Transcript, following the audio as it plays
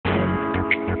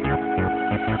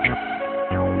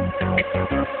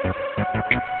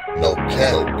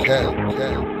Like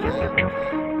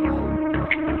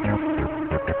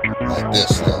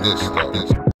this.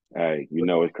 Hey, you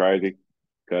know it's crazy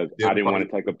because Yeah, I didn't want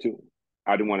to take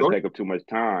up too much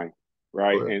time,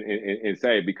 right? And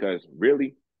say because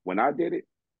really when I did it,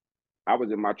 I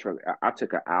was in my truck. I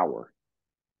took an hour,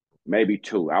 maybe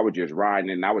two. I was just riding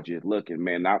and I was just looking,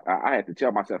 man. I had to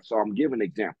tell myself. So I'm giving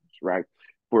examples, right?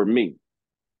 For me,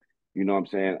 you know what I'm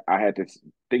saying? I had to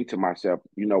think to myself,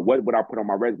 you know, what would I put on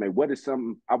my resume? What is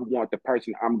something I would want the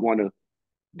person I'm going to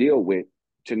deal with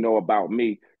to know about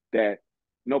me that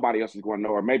nobody else is going to know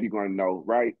or maybe going to know,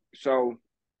 right? So,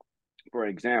 for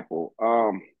example,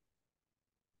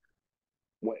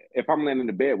 if I'm laying in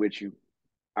the bed with you,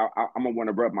 I'm gonna want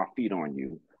to rub my feet on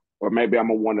you, or maybe I'm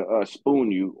gonna want to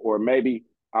spoon you, or maybe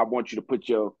I want you to put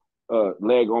your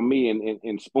leg on me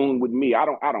and spoon with me. I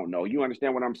don't know. You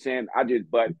understand what I'm saying?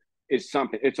 But it's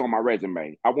something. It's on my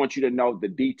resume. I want you to know the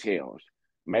details.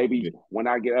 Maybe yeah, when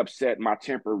I get upset, my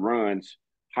temper runs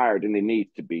higher than it needs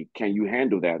to be. Can you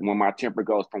handle that? When my temper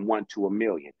goes from 1 to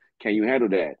 1,000,000, can you handle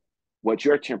that? What's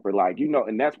your temper like? You know,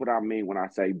 and that's what I mean when I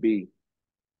say be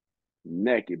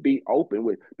naked, be open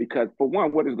with, because for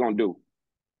one, what it's gonna do,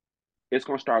 it's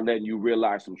gonna start letting you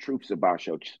realize some truths about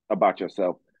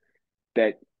yourself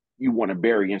that you want to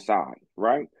bury inside,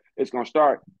 right? It's gonna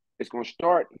start, it's gonna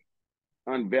start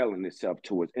unveiling itself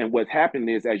to us. And what's happening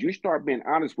is as you start being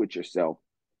honest with yourself,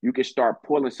 you can start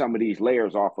pulling some of these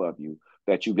layers off of you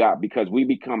that you got because we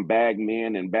become bag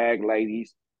men and bag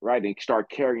ladies, right? And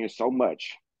start carrying so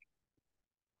much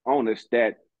on us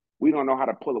that we don't know how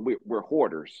to pull it. We're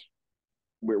hoarders.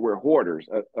 We're hoarders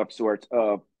of sorts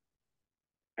of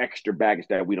extra baggage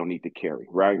that we don't need to carry,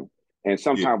 right? And yeah,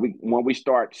 sometimes when we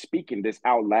start speaking this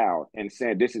out loud and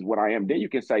saying this is what I am, then you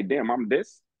can say, damn, I'm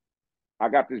this. I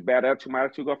got this bad attitude. My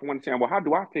attitude go from one saying, well, how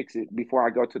do I fix it before I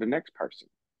go to the next person?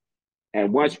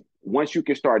 And once you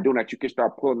can start doing that, you can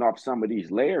start pulling off some of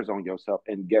these layers on yourself.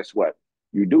 And guess what?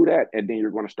 You do that, and then you're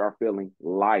going to start feeling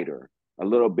lighter, a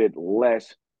little bit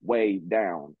less weighed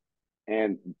down.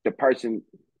 And the first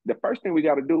thing we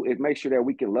got to do is make sure that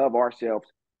we can love ourselves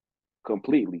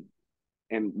completely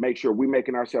and make sure we're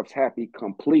making ourselves happy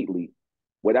completely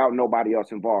without nobody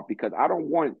else involved because I don't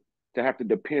want to have to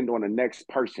depend on the next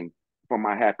person for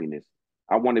my happiness.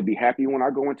 I want to be happy when I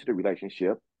go into the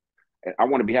relationship. And I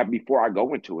want to be happy before I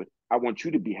go into it. I want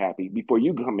you to be happy before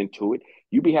you come into it.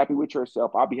 You be happy with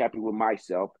yourself. I'll be happy with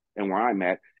myself and where I'm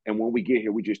at. And when we get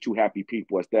here, we're just two happy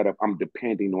people instead of I'm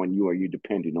depending on you or you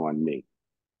depending on me.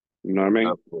 You know what I mean?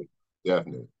 absolutely,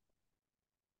 definitely.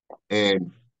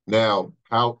 And now,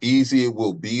 how easy it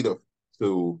will be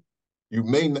to you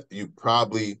may not,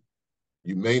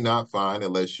 you may not find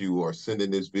unless you are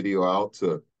sending this video out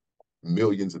to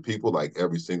millions of people, like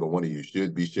every single one of you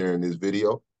should be sharing this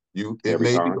video. It Every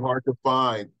may be time. hard to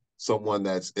find someone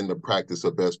that's in the practice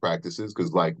of best practices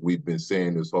because, like we've been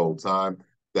saying this whole time,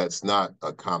 that's not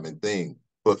a common thing.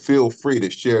 But feel free to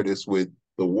share this with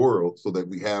the world so that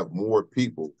we have more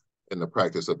people in the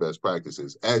practice of best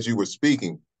practices. As you were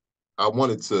speaking, I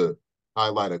wanted to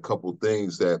highlight a couple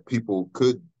things that people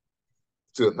could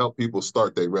to help people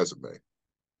start their resume.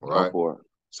 All Go right. for it.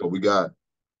 So we got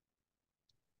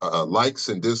likes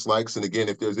and dislikes. And again,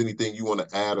 if there's anything you want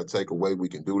to add or take away, we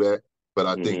can do that. But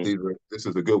I think Mm-hmm. this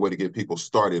is a good way to get people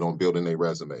started on building a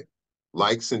resume.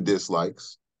 Likes and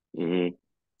dislikes, Mm-hmm.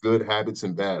 good habits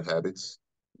and bad habits,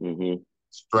 Mm-hmm.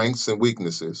 strengths and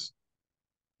weaknesses,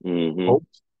 Mm-hmm.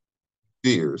 hopes,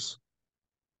 fears,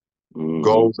 Mm-hmm.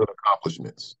 goals and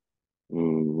accomplishments.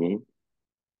 Mm-hmm.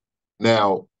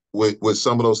 Now, with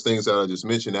some of those things that I just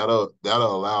mentioned, that'll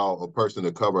allow a person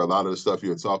to cover a lot of the stuff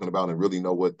you're talking about and really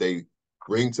know what they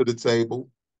bring to the table,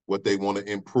 what they want to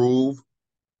improve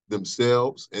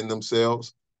themselves,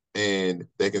 and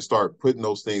they can start putting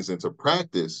those things into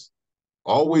practice.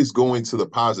 Always going to the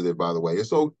positive, by the way.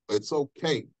 It's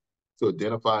okay to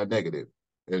identify a negative.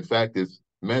 In fact, it's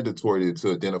mandatory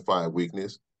to identify a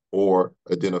weakness or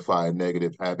identify a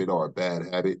negative habit or a bad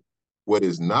habit. What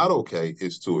is not okay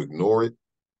is to ignore it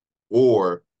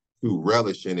or to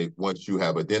relish in it once you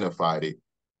have identified it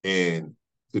and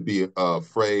to be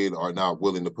afraid or not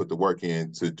willing to put the work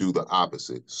in to do the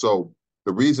opposite. So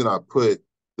the reason I put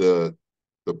the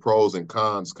pros and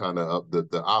cons kind of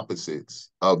the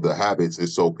opposites of the habits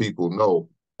is so people know,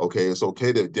 okay, it's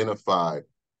okay to identify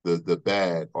the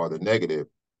bad or the negative,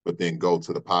 but then go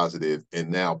to the positive and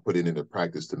now put it into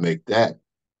practice to make that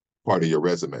part of your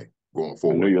resume going I knew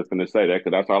forward. you was going to say that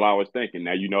because that's all I was thinking.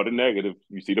 Now you know the negative.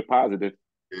 You see the positive.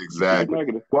 You see the Exactly.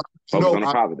 negative. Well, Focus on the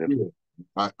positive.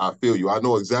 yeah, I feel you. I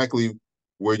know exactly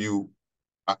where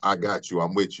I got you.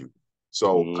 I'm with you.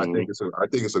 So Mm-hmm. I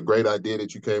think it's a great idea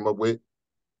that you came up with.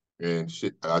 And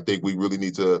shit, I think we really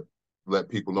need to let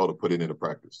people know to put it into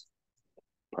practice.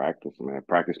 Practice, man.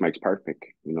 Practice makes perfect.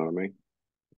 You know what I mean?